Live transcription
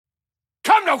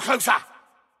Come no closer!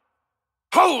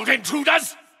 Hold,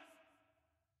 intruders!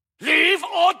 Live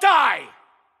or die!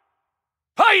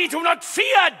 I do not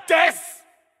fear death!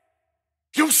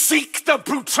 You seek the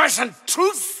putrescent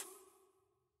truth?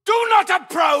 Do not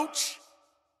approach!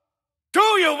 Do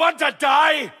you want to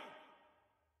die?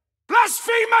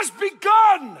 Blasphemers, be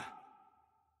gone!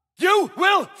 You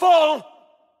will fall!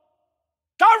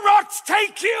 The rots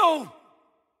take you!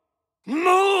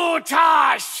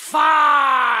 Mutash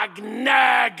fag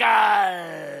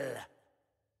nergal!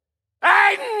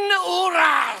 En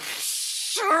urach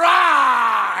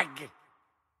shrag!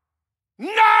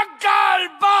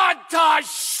 Nergal bata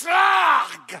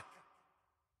shrag!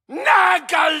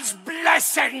 Nergal's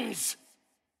blessings!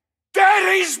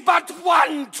 There is but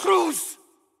one truth!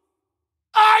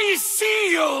 I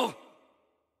see you!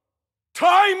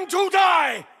 Time to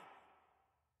die!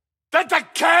 The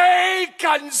decay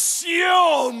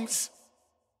consumes!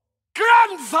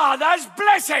 Grandfather's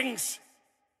blessings!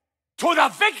 To the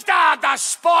victor the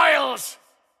spoils!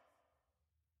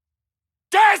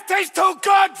 Death is too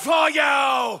good for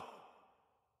you!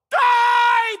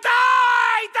 Die!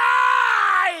 Die!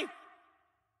 Die!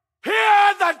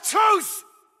 Hear the truth!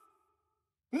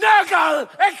 Nurgle,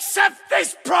 accept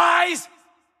this prize!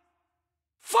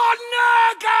 For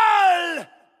Nurgle!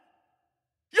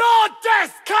 Your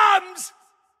death comes!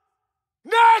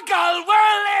 Nurgle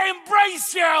will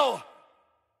embrace you!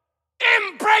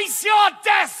 Embrace your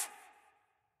death!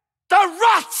 The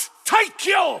rots take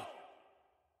you!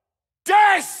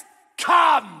 Death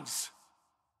comes!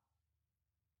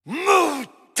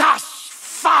 Mutash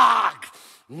fag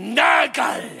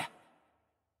Nurgle!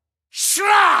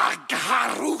 Shrag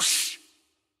Harush!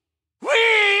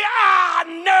 We are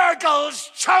Nurgle's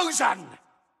chosen!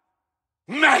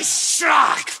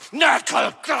 Meshrag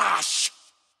Nurgle Glash!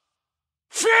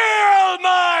 Feel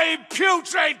my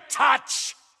putrid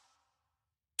touch!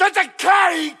 The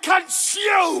decay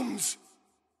consumes!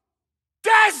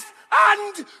 Death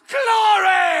and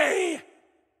glory!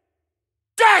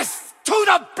 Death to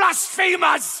the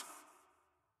blasphemers!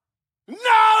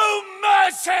 No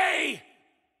mercy!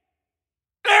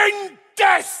 In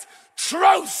death,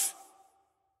 truth!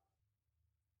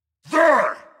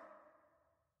 There!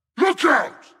 Look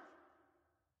out!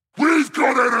 We've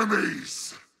got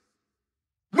enemies!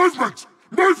 Movement!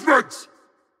 Movement!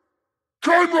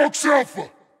 Chimerox Alpha!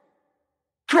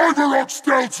 Chimerox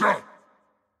Delta!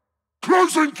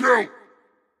 Closing kill!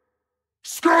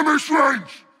 Skirmish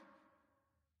range!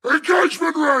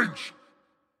 Engagement range!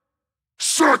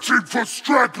 Searching for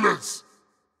stragglers!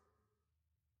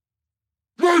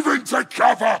 Moving to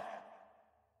cover!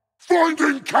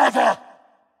 Finding cover!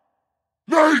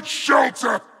 Need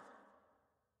shelter!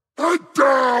 Head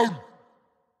down!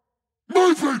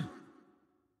 Moving!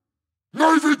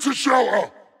 Moving to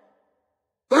shelter!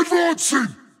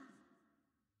 Advancing!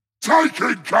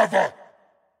 Taking cover!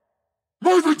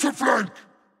 Moving to flank!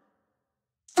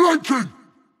 Flanking!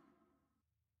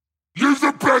 You're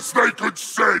the best they could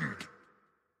send!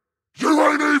 You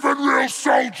ain't even real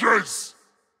soldiers!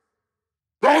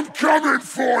 I'm coming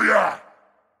for ya!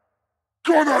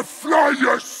 Gonna fly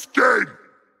your skin!